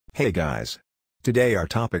Hey guys! Today our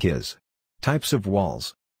topic is types of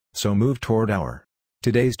walls. So move toward our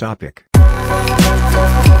today's topic.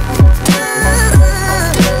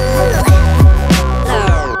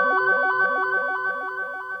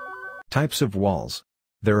 Types of walls.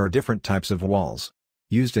 There are different types of walls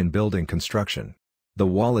used in building construction. The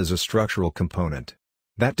wall is a structural component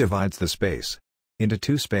that divides the space into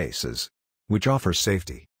two spaces, which offers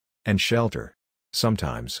safety and shelter.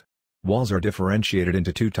 Sometimes, walls are differentiated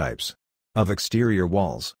into two types of exterior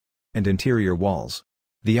walls and interior walls.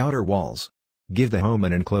 The outer walls give the home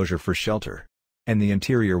an enclosure for shelter, and the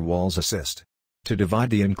interior walls assist to divide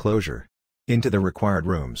the enclosure into the required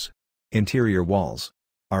rooms. Interior walls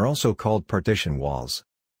are also called partition walls,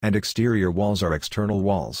 and exterior walls are external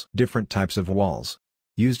walls. Different types of walls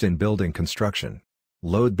used in building construction: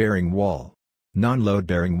 load-bearing wall,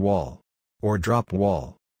 non-load-bearing wall, or drop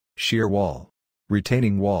wall, shear wall,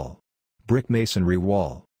 retaining wall, brick masonry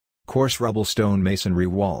wall, coarse rubble stone masonry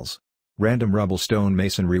walls, random rubble stone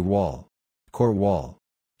masonry wall, core wall,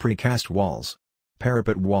 precast walls,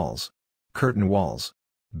 parapet walls, curtain walls,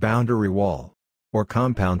 boundary wall, or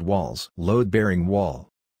compound walls. Load-bearing wall.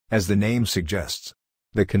 As the name suggests,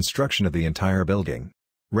 the construction of the entire building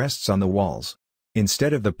rests on the walls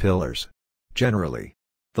instead of the pillars. Generally,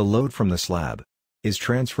 the load from the slab is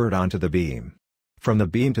transferred onto the beam, from the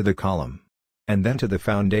beam to the column, and then to the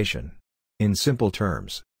foundation. In simple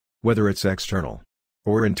terms, whether it's external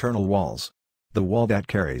or internal walls, the wall that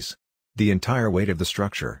carries the entire weight of the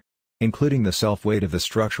structure, including the self-weight of the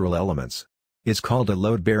structural elements, is called a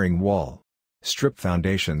load-bearing wall. Strip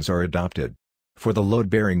foundations are adopted for the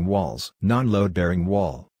load-bearing walls. Non-load-bearing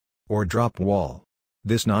wall, or drop wall.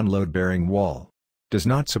 This non-load-bearing wall does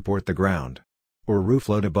not support the ground or roof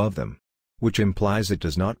load above them, which implies it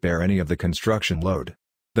does not bear any of the construction load.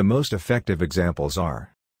 The most effective examples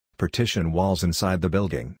are partition walls inside the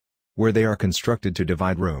building, where they are constructed to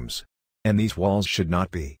divide rooms, and these walls should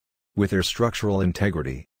not be with their structural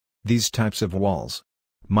integrity. These types of walls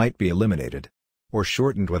might be eliminated or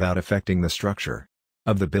shortened without affecting the structure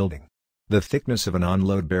of the building. The thickness of a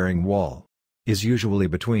non-load-bearing wall is usually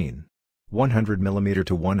between 100 mm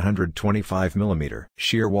to 125 mm.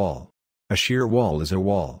 Shear wall. A shear wall is a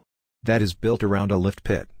wall that is built around a lift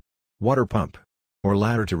pit, water pump, or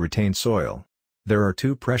ladder to retain soil. There are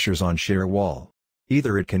two pressures on shear wall.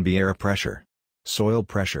 Either it can be air pressure, soil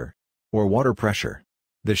pressure, or water pressure.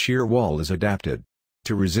 The shear wall is adapted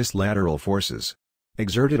to resist lateral forces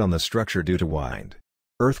exerted on the structure due to wind,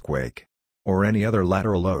 earthquake, or any other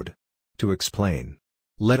lateral load. To explain,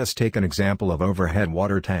 let us take an example of overhead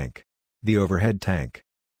water tank. The overhead tank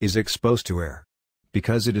is exposed to air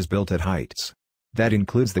because it is built at heights that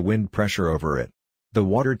includes the wind pressure over it. The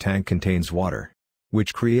water tank contains water,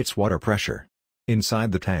 which creates water pressure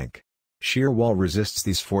inside the tank. Shear wall resists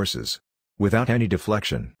these forces without any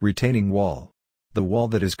deflection. Retaining wall. The wall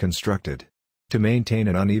that is constructed to maintain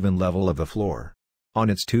an uneven level of the floor on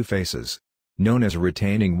its two faces, known as a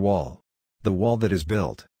retaining wall. The wall that is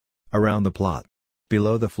built around the plot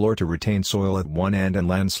below the floor to retain soil at one end and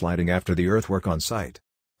landsliding after the earthwork on site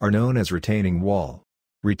are known as retaining wall.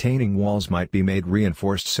 Retaining walls might be made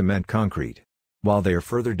reinforced cement concrete, while they are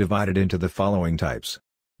further divided into the following types: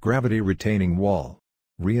 gravity retaining wall,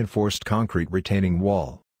 reinforced concrete retaining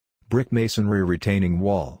wall, brick masonry retaining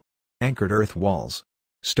wall, anchored earth walls,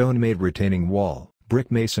 stone-made retaining wall, brick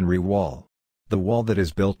masonry wall. The wall that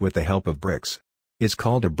is built with the help of bricks is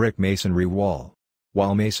called a brick masonry wall.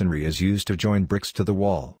 Wall masonry is used to join bricks to the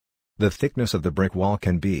wall. The thickness of the brick wall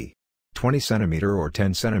can be 20 cm or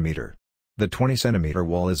 10 cm. The 20 cm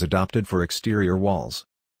wall is adopted for exterior walls.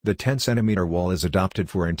 The 10 cm wall is adopted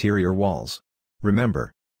for interior walls.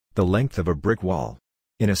 Remember, the length of a brick wall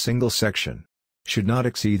in a single section should not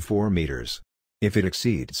exceed 4 meters. If it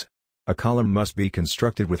exceeds, a column must be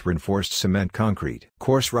constructed with reinforced cement concrete.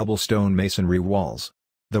 Coarse rubble stone masonry walls.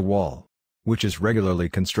 The wall, which is regularly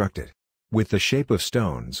constructed with the shape of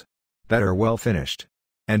stones that are well finished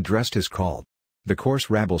and dressed, is called the coarse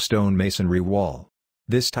rubble stone masonry wall.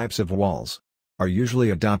 These types of walls are usually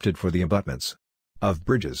adopted for the abutments of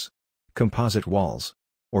bridges, composite walls,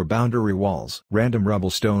 or boundary walls. Random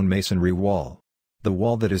rubble stone masonry wall. The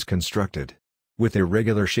wall that is constructed with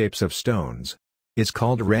irregular shapes of stones is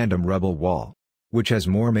called a random rubble wall, which has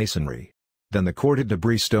more masonry than the corded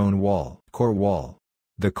debris stone wall. Core wall.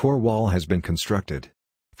 The core wall has been constructed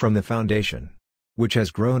from the foundation, which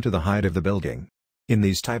has grown to the height of the building. In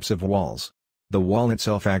these types of walls, the wall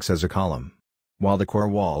itself acts as a column, while the core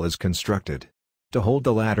wall is constructed to hold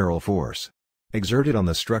the lateral force exerted on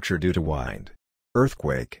the structure due to wind,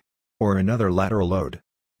 earthquake, or another lateral load.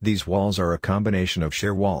 These walls are a combination of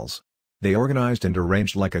shear walls They organized and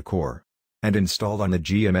arranged like a core, and installed on the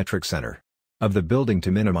geometric center of the building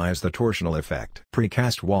to minimize the torsional effect.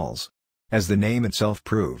 Precast walls. As the name itself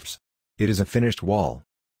proves, it is a finished wall,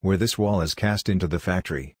 where this wall is cast into the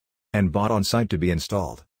factory and bought on site to be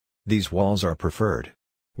installed. These walls are preferred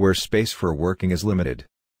where space for working is limited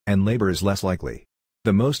and labor is less likely.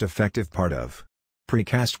 The most effective part of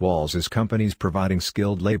precast walls is companies providing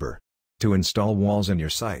skilled labor to install walls in your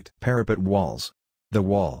site. Parapet walls. The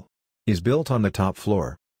wall is built on the top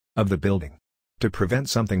floor of the building to prevent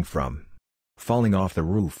something from falling off the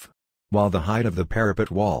roof, while the height of the parapet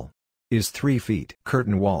wall is 3 feet.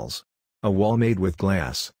 Curtain walls. A wall made with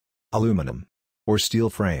glass, aluminum, or steel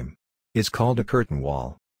frame is called a curtain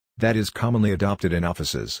wall. That is commonly adopted in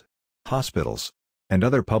offices, hospitals, and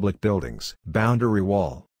other public buildings. Boundary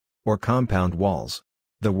wall, or compound walls.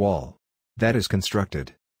 The wall that is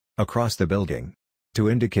constructed across the building to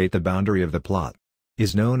indicate the boundary of the plot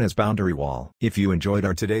is known as boundary wall. If you enjoyed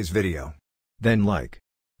our today's video, then like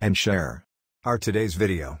and share our today's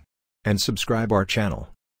video and subscribe our channel.